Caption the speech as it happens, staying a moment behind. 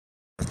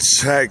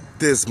Check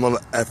this mother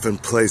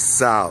effing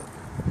place out.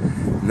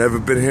 Never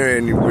been here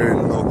anywhere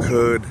in no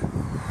hood.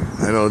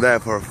 I know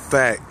that for a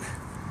fact.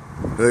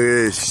 Look at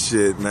this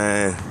shit,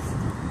 man.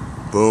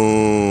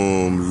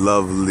 Boom,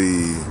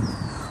 lovely.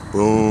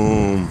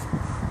 Boom,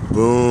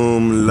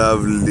 boom,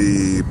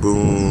 lovely.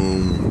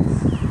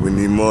 Boom. We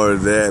need more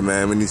of that,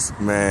 man.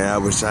 Man, I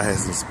wish I had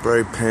some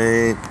spray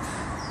paint.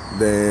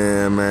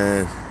 Damn,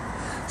 man.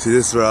 See,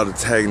 this is where all the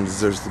tagging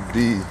deserves to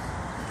be.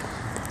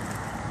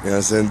 You know what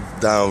I'm saying?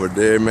 Down over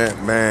there,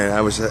 man. Man,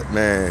 I wish that,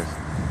 man.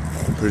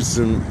 Pretty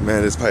soon,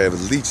 man, there's probably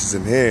leeches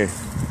in here.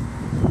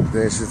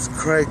 That shit's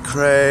cray.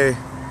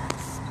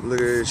 Look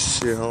at this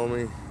shit,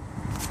 homie.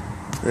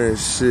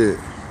 This shit.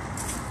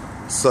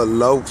 What's up,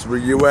 Lokes? Where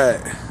you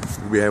at?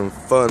 We having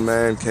fun,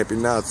 man.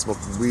 Camping out,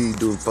 smoking weed,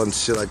 doing fun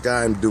shit like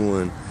I'm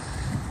doing.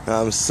 You know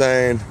what I'm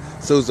saying?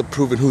 So who's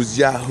approving, who's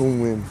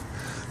yahooing?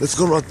 Let's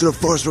go run through the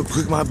forest real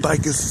quick, my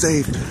bike is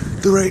safe.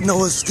 There ain't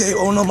no escape,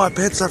 oh no, my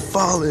pants are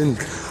falling.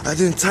 I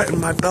didn't tighten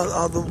my belt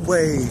all the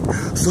way.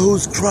 So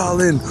who's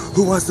crawling?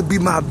 Who wants to be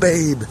my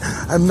babe?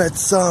 I met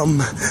some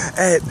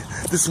at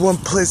this one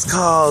place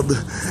called,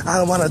 I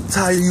don't wanna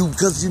tell you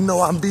because you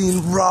know I'm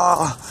being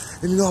raw.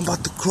 And you know I'm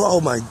about to crawl.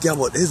 Oh my God,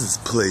 what is this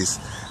place?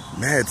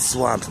 Mad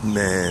swamp,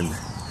 man.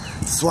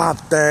 Swamp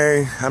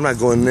thing. I'm not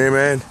going there,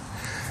 man.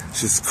 It's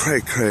just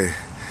cray.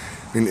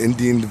 In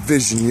Indian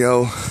Division,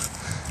 yo.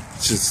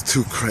 It's just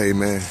too cray,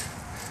 man.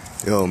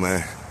 Yo,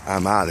 man,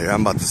 I'm out here.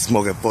 I'm about to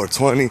smoke at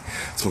 420,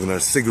 smoking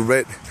another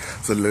cigarette,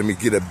 so let me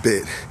get a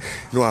bit.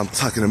 You know what I'm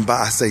talking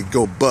about? I say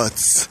go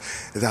butts.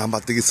 And I'm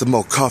about to get some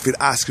more coffee,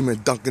 ice cream,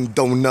 and Dunkin'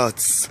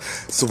 Donuts.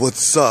 So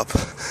what's up?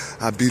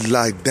 I be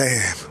like,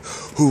 damn,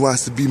 who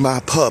wants to be my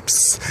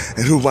pups?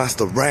 And who wants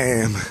to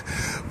ram?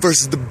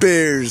 Versus the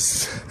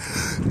Bears,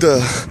 the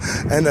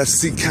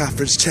NFC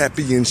Conference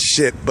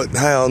Championship. But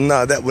hell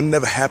no, that would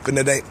never happen,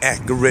 it ain't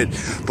accurate.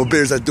 But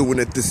Bears are doing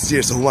it this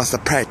year, so who wants to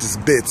practice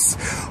bits?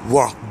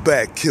 Wonk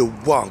back, kill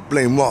Wonk,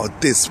 blame all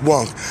this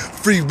Wonk.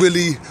 Free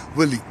Willie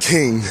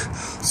King.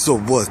 So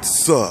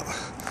what's up?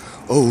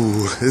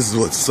 Oh, this is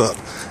what's up.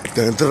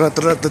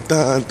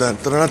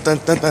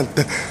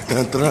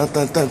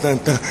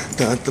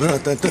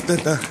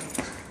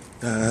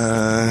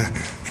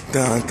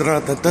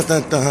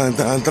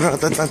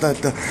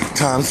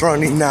 Time's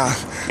running now.